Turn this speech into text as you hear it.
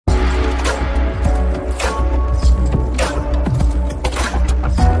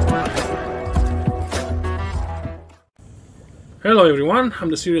Hello everyone, I'm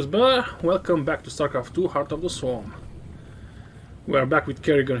the Serious Bella. Welcome back to StarCraft 2 Heart of the Swarm. We are back with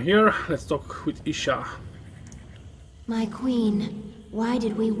Kerrigan here. Let's talk with Isha. My queen, why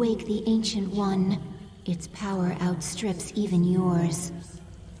did we wake the Ancient One? Its power outstrips even yours.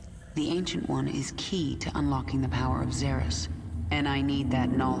 The Ancient One is key to unlocking the power of Xeris, and I need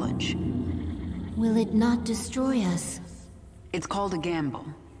that knowledge. Will it not destroy us? It's called a gamble.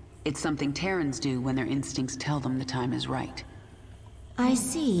 It's something Terrans do when their instincts tell them the time is right. I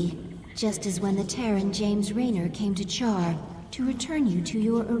see. Just as when the Terran James Raynor came to Char to return you to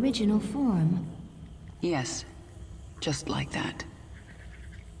your original form. Yes, just like that.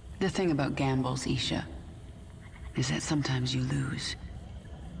 The thing about gambles, Isha, is that sometimes you lose.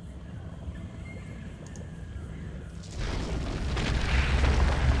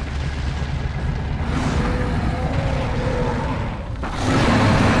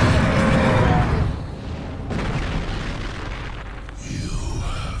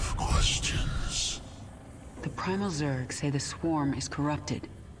 Primal Zerg say the swarm is corrupted.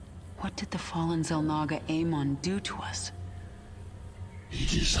 What did the fallen Xel'Naga Amon do to us? He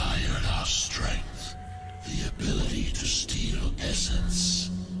desired our strength, the ability to steal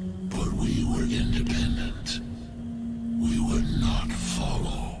essence. But we were independent. We would not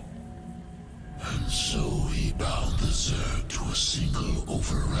follow. And so he bound the Zerg to a single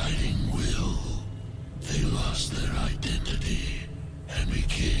overriding will. They lost their identity and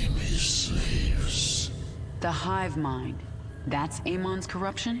became his slaves. The hive mind. That's Amon's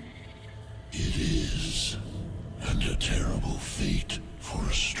corruption? It is. And a terrible fate for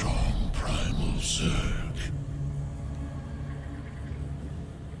a strong primal Zerg.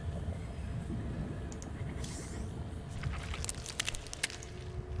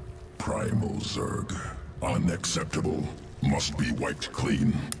 Primal Zerg. Unacceptable. Must be wiped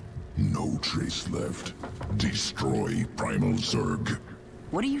clean. No trace left. Destroy Primal Zerg.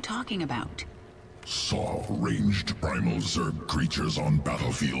 What are you talking about? Saw ranged Primal Zerg creatures on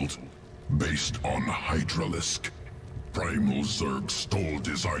battlefield. Based on Hydralisk. Primal Zerg stole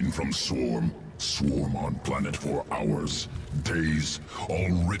design from Swarm. Swarm on planet for hours, days,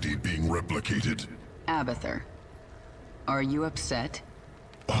 already being replicated. Abathur, are you upset?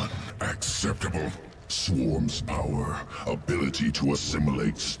 Unacceptable. Swarm's power, ability to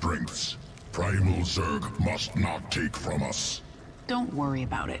assimilate strengths. Primal Zerg must not take from us. Don't worry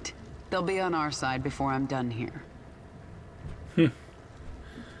about it. They'll be on our side before I'm done here.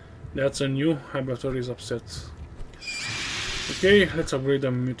 That's a new Abathur is upset. Okay, let's upgrade the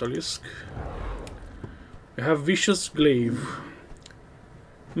Mutalisk. We have Vicious Glaive.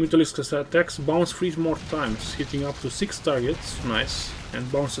 Mutalisk's attacks bounce 3 more times, hitting up to 6 targets, nice,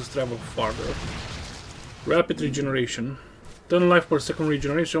 and bounces travel farther. Rapid regeneration. 10 life per second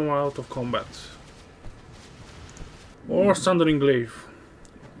regeneration while out of combat. Or Sundering Glaive.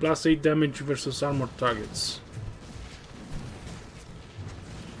 Plus 8 damage versus armored targets.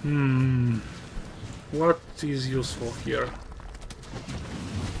 What is useful here?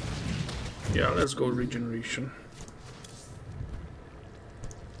 Yeah, let's go regeneration.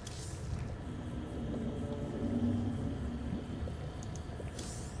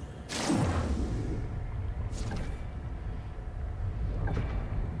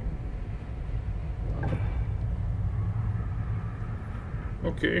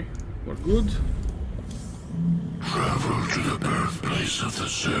 Okay, we're good. Travel to the birthplace of the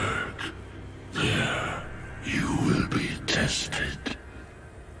Zerg. There, you will be tested.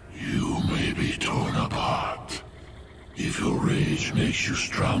 You may be torn apart. If your rage makes you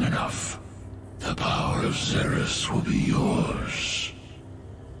strong enough, the power of Xeris will be yours.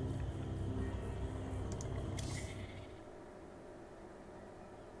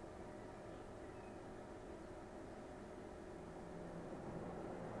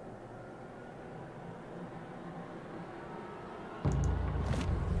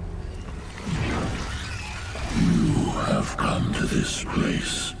 Come to this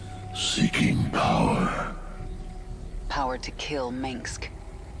place, seeking power. Power to kill Mengsk.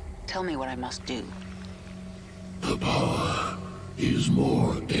 Tell me what I must do. The power is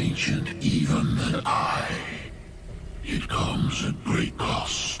more ancient even than I. It comes at great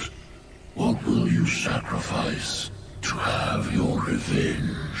cost. What will you sacrifice to have your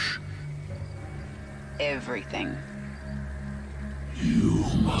revenge? Everything. You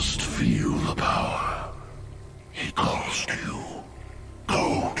must feel the power. It calls to you.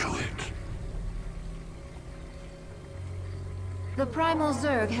 Go to it. The Primal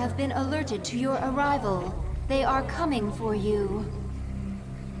Zerg have been alerted to your arrival. They are coming for you.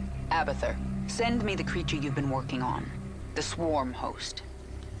 Abathur, send me the creature you've been working on. The swarm host.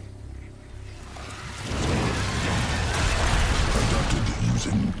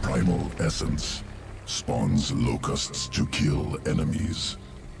 using primal essence. Spawns locusts to kill enemies.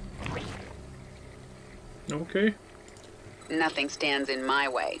 Okay. Nothing stands in my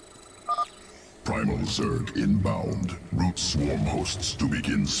way. Primal Zerg inbound. Root swarm hosts to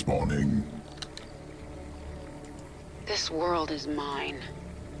begin spawning. This world is mine.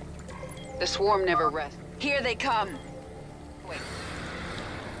 The swarm never rests. Here they come! Wait.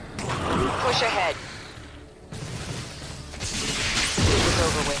 Push ahead. It's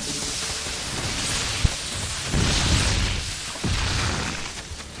over with.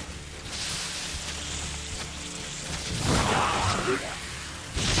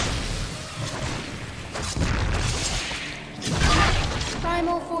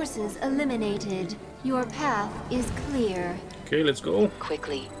 Primal forces eliminated. Your path is clear. Okay, let's go.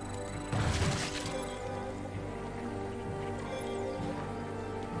 Quickly.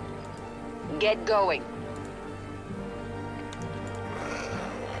 Get going.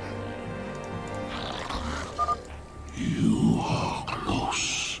 You are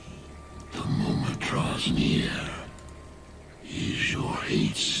close. The moment draws near. Is your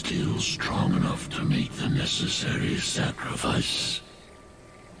hate still strong enough to make the necessary sacrifice?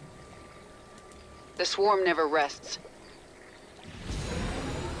 The swarm never rests.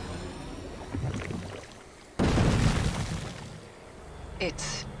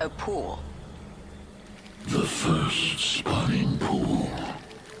 It's a pool. The first spawning pool.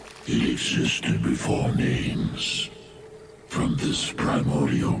 It existed before names. From this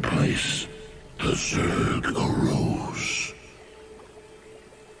primordial place, the Zerg arose.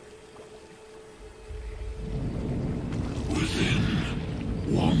 Within,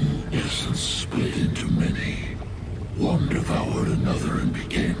 one essence split into many. One devoured another and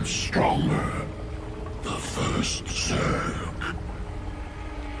became stronger. The first Zerg.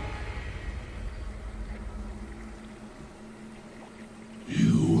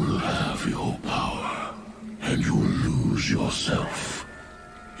 You will have your power, and you will lose yourself.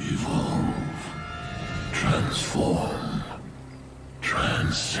 Evolve. Transform.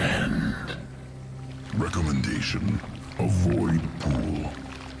 Transcend. Recommendation: avoid pool.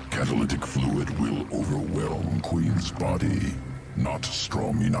 Catalytic fluid will overwhelm Queen's body. Not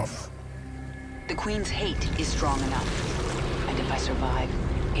strong enough. The Queen's hate is strong enough. And if I survive,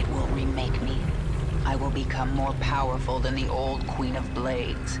 it will remake me. I will become more powerful than the old Queen of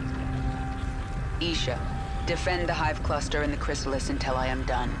Blades. Isha, defend the Hive Cluster and the Chrysalis until I am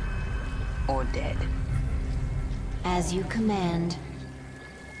done. Or dead. As you command.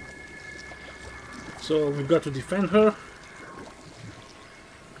 So we've got to defend her.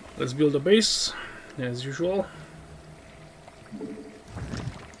 Let's build a base, as usual.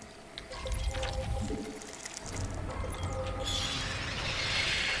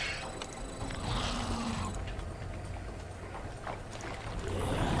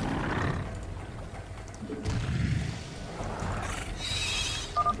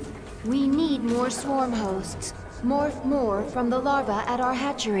 We need more swarm hosts. Morph more from the larva at our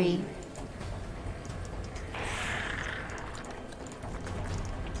hatchery.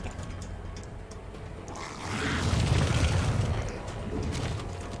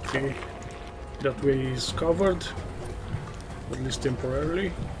 Okay, that way is covered, at least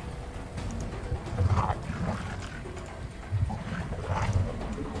temporarily.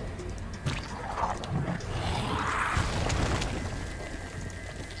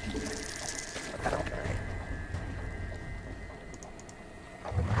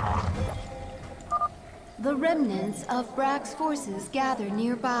 The remnants of Brack's forces gather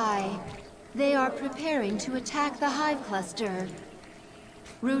nearby. They are preparing to attack the Hive Cluster.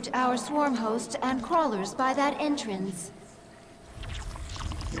 Route our swarm host and crawlers by that entrance.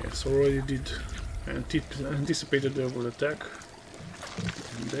 Yes, already did anticipated they will attack.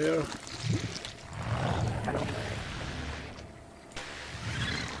 And there.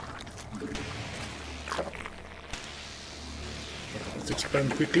 Let's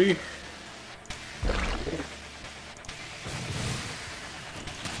expand quickly.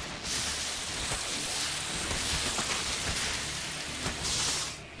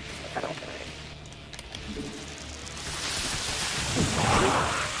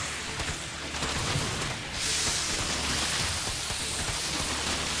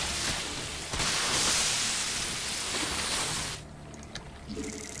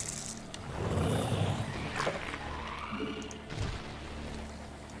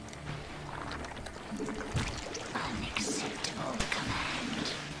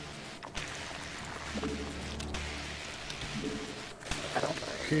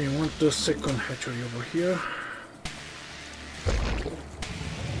 Okay, I want the second hatchery over here.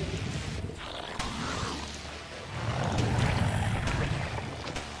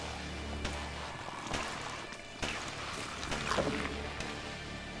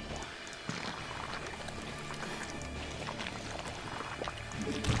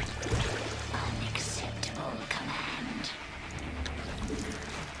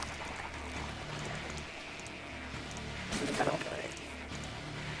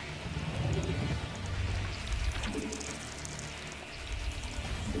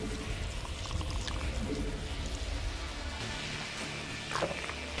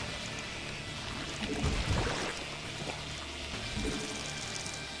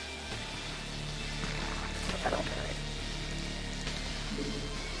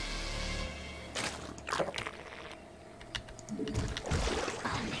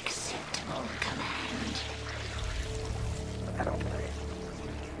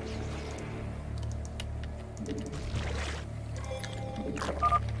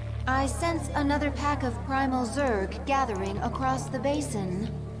 I sense another pack of primal Zerg gathering across the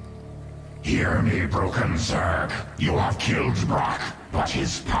basin. Hear me, broken Zerg. You have killed Brock, but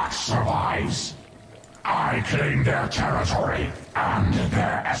his pack survives. I claim their territory and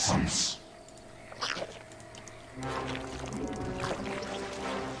their essence.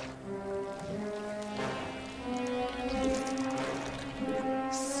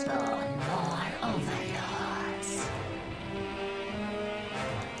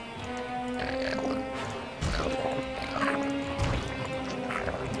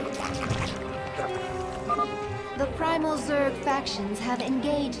 The primal Zerg factions have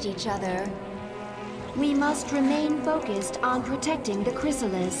engaged each other. We must remain focused on protecting the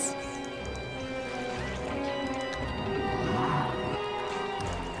chrysalis.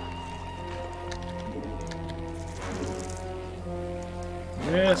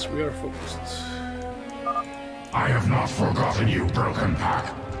 Yes, we are focused. I have not forgotten you, Broken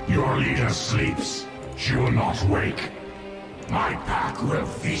Pack. Your leader sleeps. She will not wake. My pack will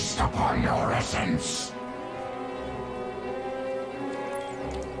feast upon your essence.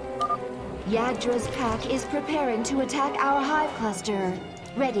 Yagdra's pack is preparing to attack our hive cluster.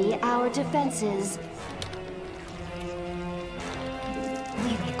 Ready our defenses.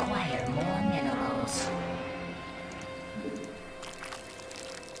 We require more minerals.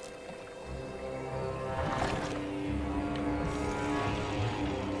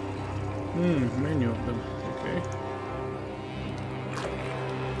 Many of them. Okay.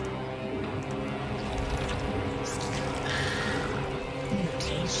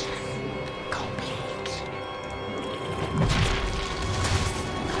 Mutation complete.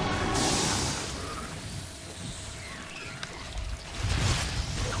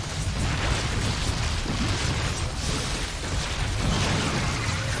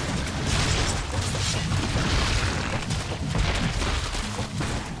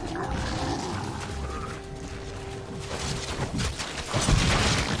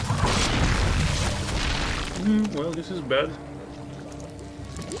 Well, this is bad.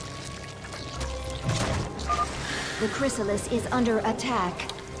 The chrysalis is under attack.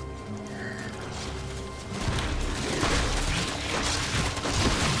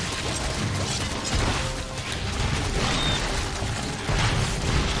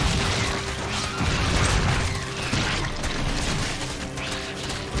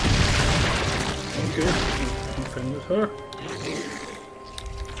 Okay, I'm fine with her.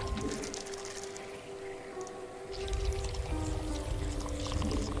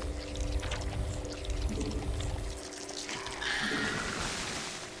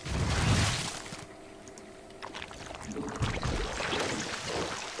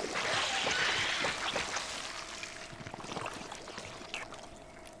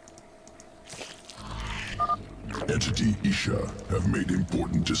 Entity Isha have made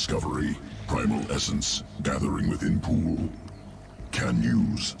important discovery. Primal essence gathering within pool. Can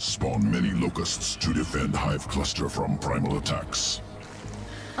use spawn many locusts to defend hive cluster from primal attacks.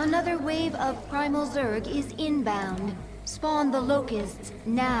 Another wave of primal Zerg is inbound. Spawn the locusts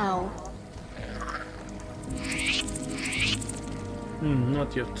now.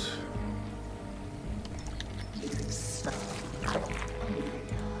 Not yet.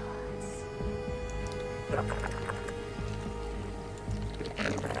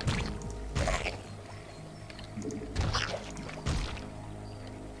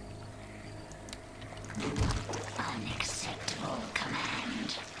 Unacceptable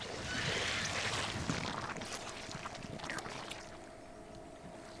command.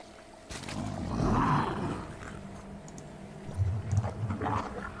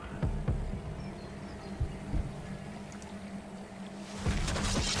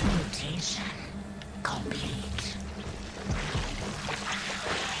 Mutation complete.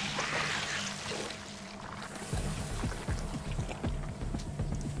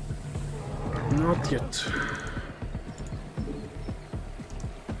 Not yet.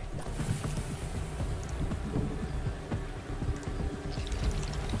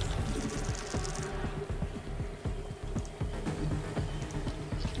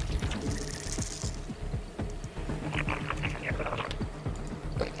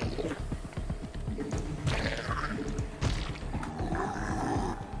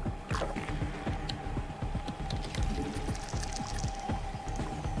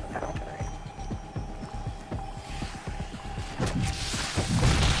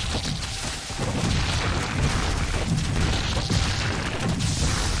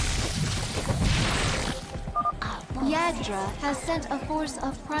 Yagdra has sent a force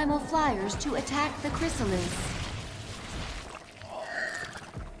of primal flyers to attack the chrysalis.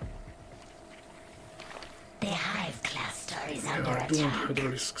 The hive cluster is under I do want attack.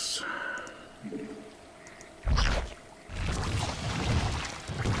 hydralisks.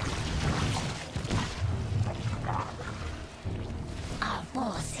 Our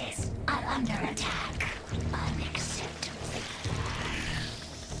forces are under attack. Unacceptable.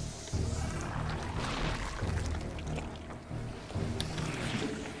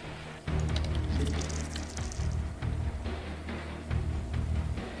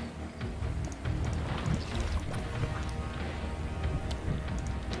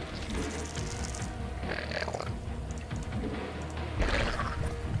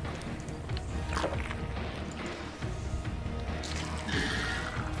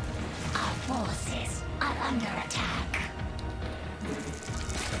 Forces are under attack.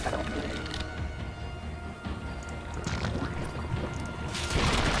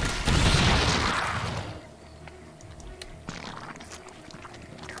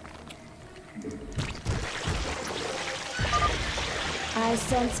 I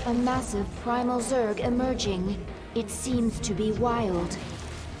sense a massive primal Zerg emerging. It seems to be wild.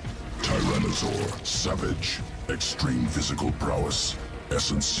 Tyrannosaur, savage, extreme physical prowess,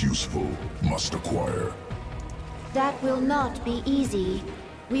 essence useful, must acquire. That will not be easy.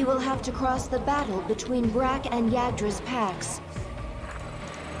 We will have to cross the battle between Brack and Yagdra's packs.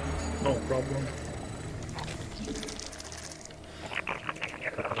 No problem.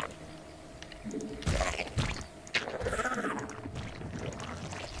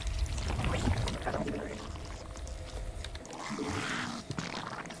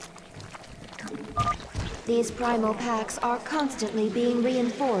 These primal packs are constantly being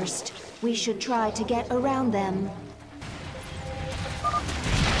reinforced. We should try to get around them.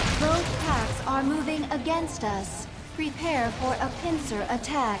 Both packs are moving against us. Prepare for a pincer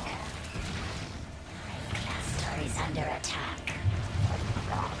attack. Cluster is under attack.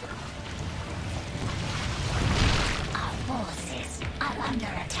 Our forces are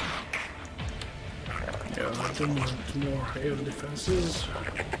under attack. Yeah, I don't want more air defenses.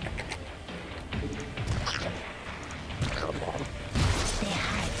 The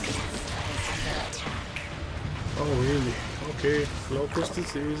Hive cluster is under attack. Oh really? Okay, locust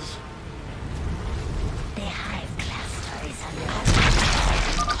it is. The Hive cluster is under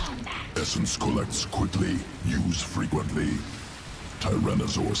attack. Combat. Essence collects quickly, use frequently.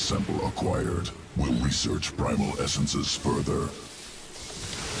 Tyrannosaur sample acquired. Will research primal essences further.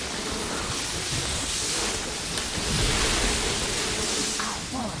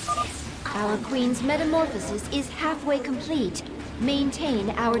 Our queen's metamorphosis is halfway complete. Maintain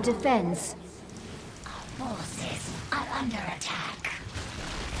our defense. Our forces are under attack.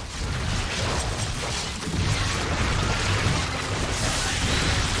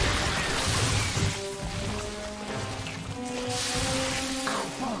 Our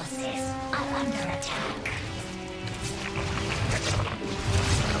forces are under attack.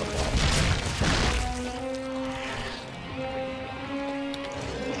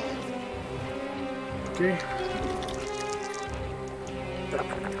 Okay.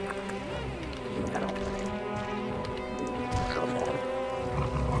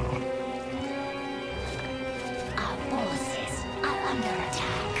 Our forces are under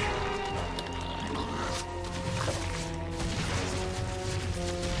attack.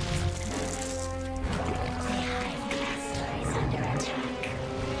 The Hive cluster is under attack.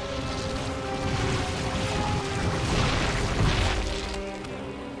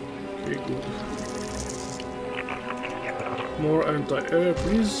 Okay, good. More anti-air,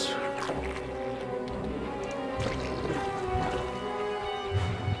 please.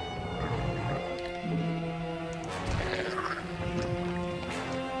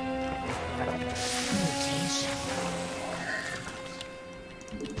 Mutation.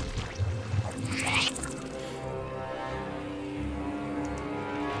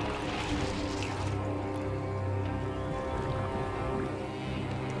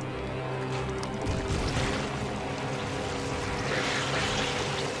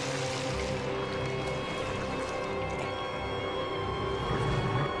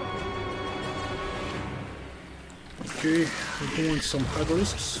 Okay, we're doing some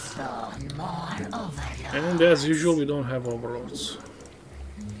hydralisks. Spawn more overload. And as usual, we don't have overloads.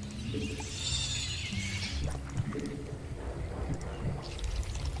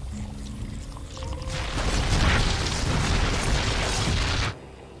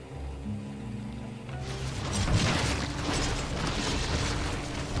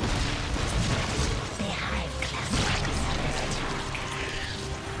 The Hive cluster is under attack.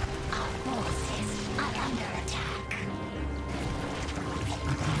 Our forces are under attack.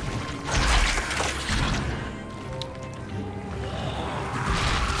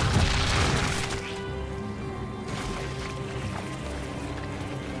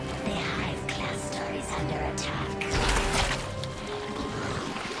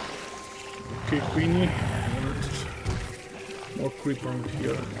 Okay, Queenie. More creep around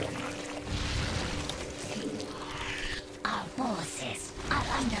here. Our forces are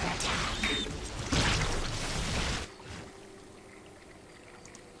under attack.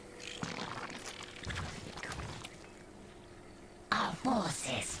 Our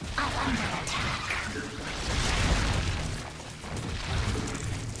forces are under attack.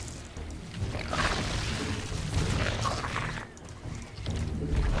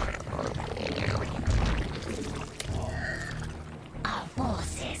 Our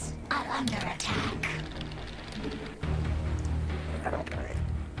forces are under attack.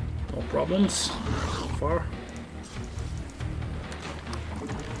 No problems so far.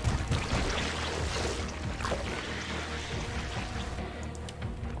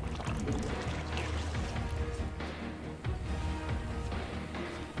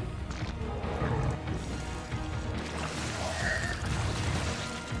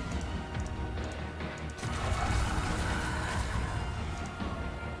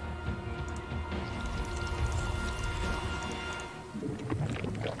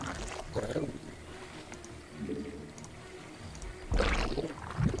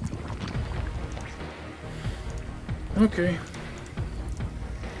 Okay.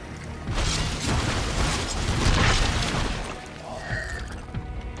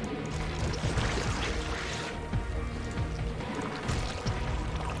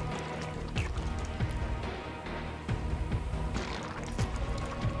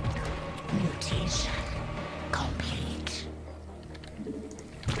 Mutation complete.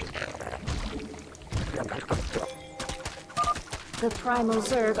 The primal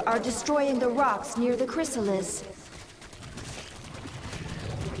Zerg are destroying the rocks near the chrysalis.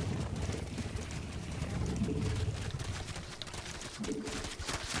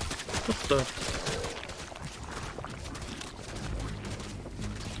 What the?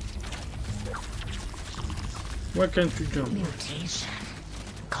 Why can't you jump? Mutation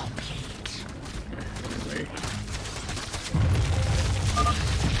complete. Anyway.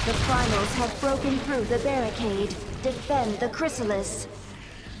 The primals have broken through the barricade. Defend the chrysalis.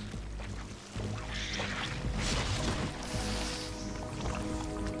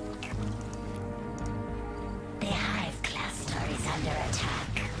 The hive cluster is under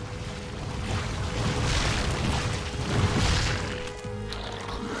attack.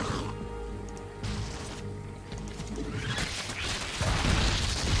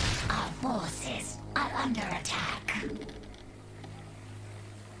 Our forces are under attack.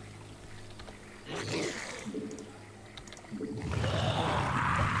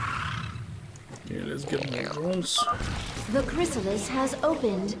 Okay, let's get more drones. The chrysalis has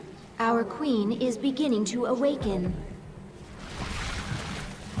opened. Our queen is beginning to awaken.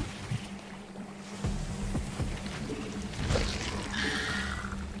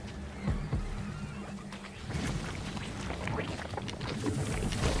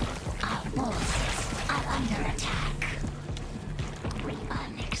 Our forces are under attack.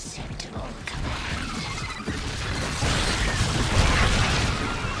 Unacceptable command.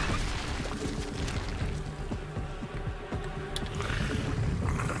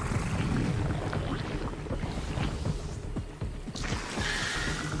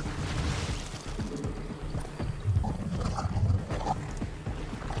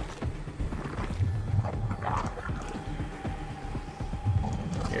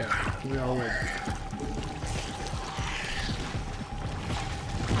 Yeah, we are ready.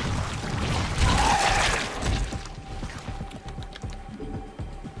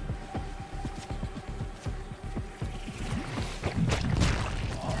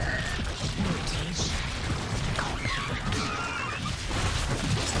 Mutation complete.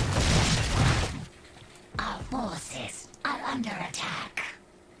 Our forces are under attack.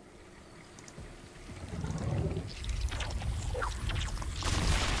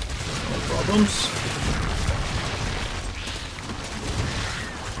 No problems.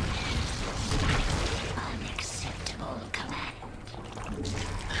 Unacceptable command.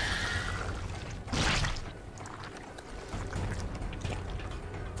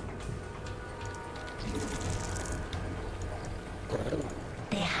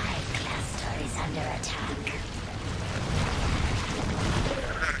 The hive cluster is under attack.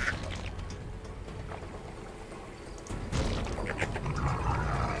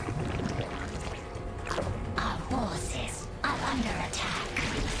 Our forces are under attack.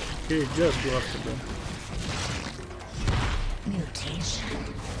 Okay, just go after them. Mutation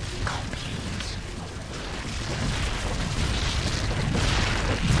complete.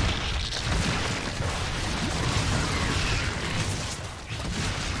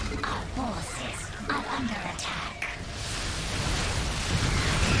 Our forces are under attack.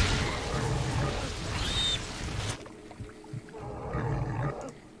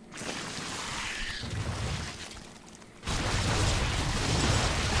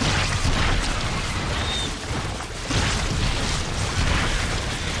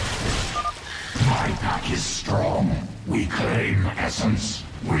 essence,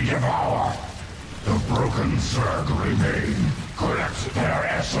 we devour. The broken Zerg remain. Collect their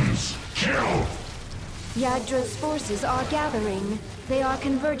essence. Kill! Yagdra's forces are gathering. They are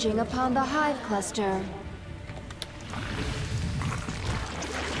converging upon the hive cluster.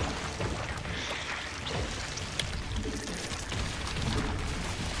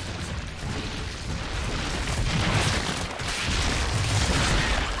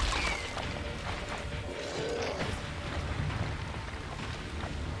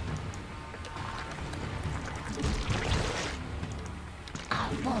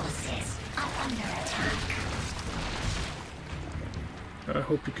 I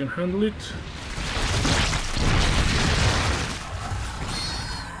hope you can handle it.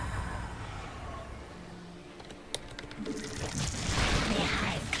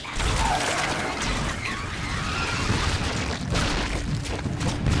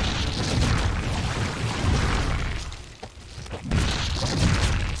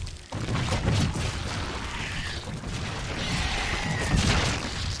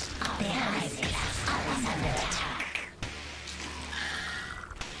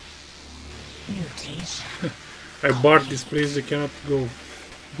 I barred this place, they cannot go.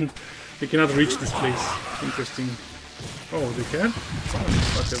 They cannot reach this place. Interesting. Oh, they can?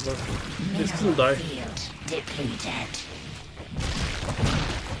 Whatever. They still die. Depleted.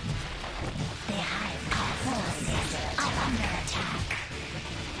 The hive forces are under attack.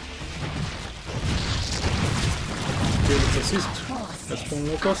 Okay, let's assist. Let's spawn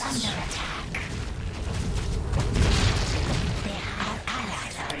no costs.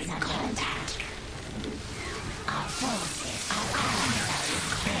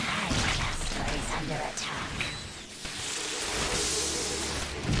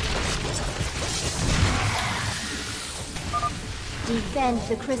 Defend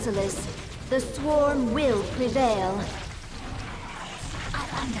the chrysalis. The swarm will prevail.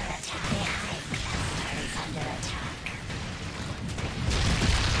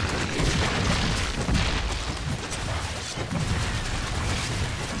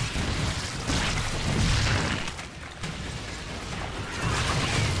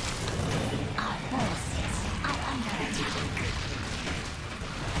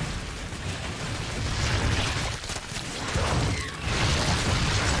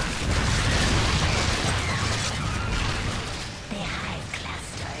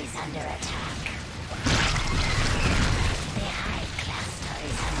 Under attack. The hive cluster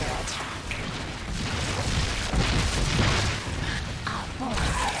is under attack. Our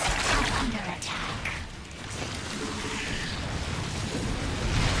forces are under attack.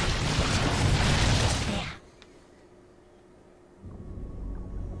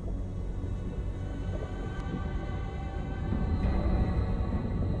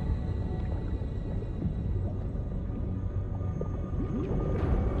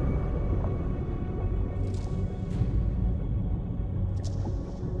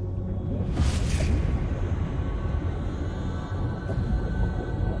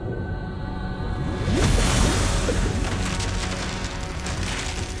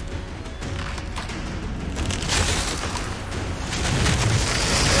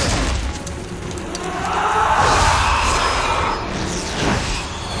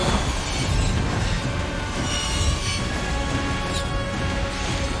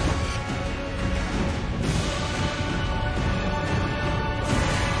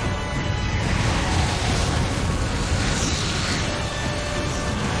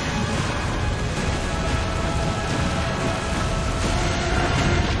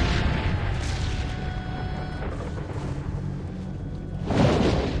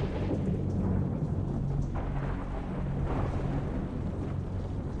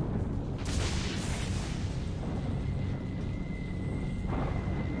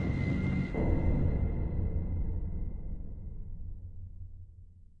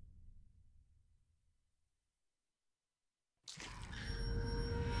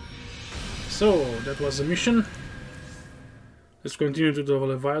 So, that was the mission. Let's continue to the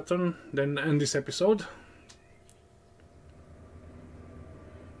Leviathan, then end this episode.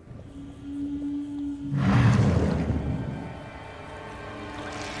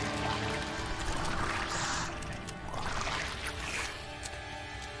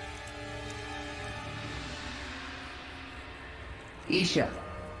 Isha,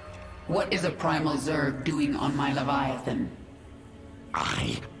 what is a primal Zerg doing on my Leviathan?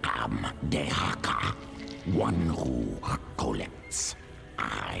 I am Dehaka, one who collects.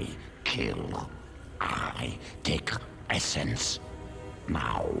 I kill. I take essence.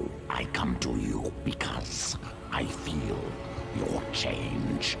 Now I come to you because I feel your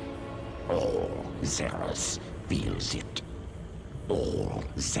change. All Xeris feels it. All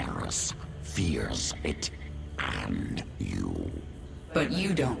Xeris fears it, and you. But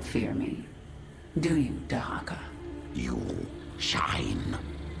you don't fear me, do you, Dahaka? You shine.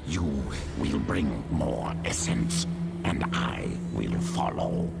 You will bring more essence, and I will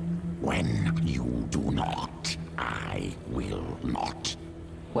follow. When you do not, I will not.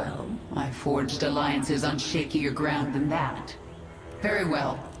 Well, I forged alliances on shakier ground than that. Very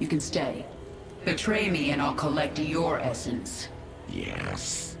well, you can stay. Betray me and I'll collect your essence.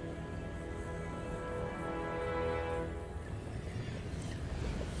 Yes.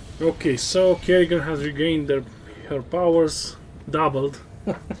 Okay, so Kerrigan has regained her powers, doubled,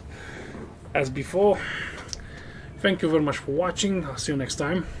 as before. Thank you very much for watching. I'll see you next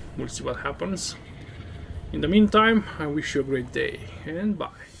time. We'll see what happens. In the meantime, I wish you a great day, and bye.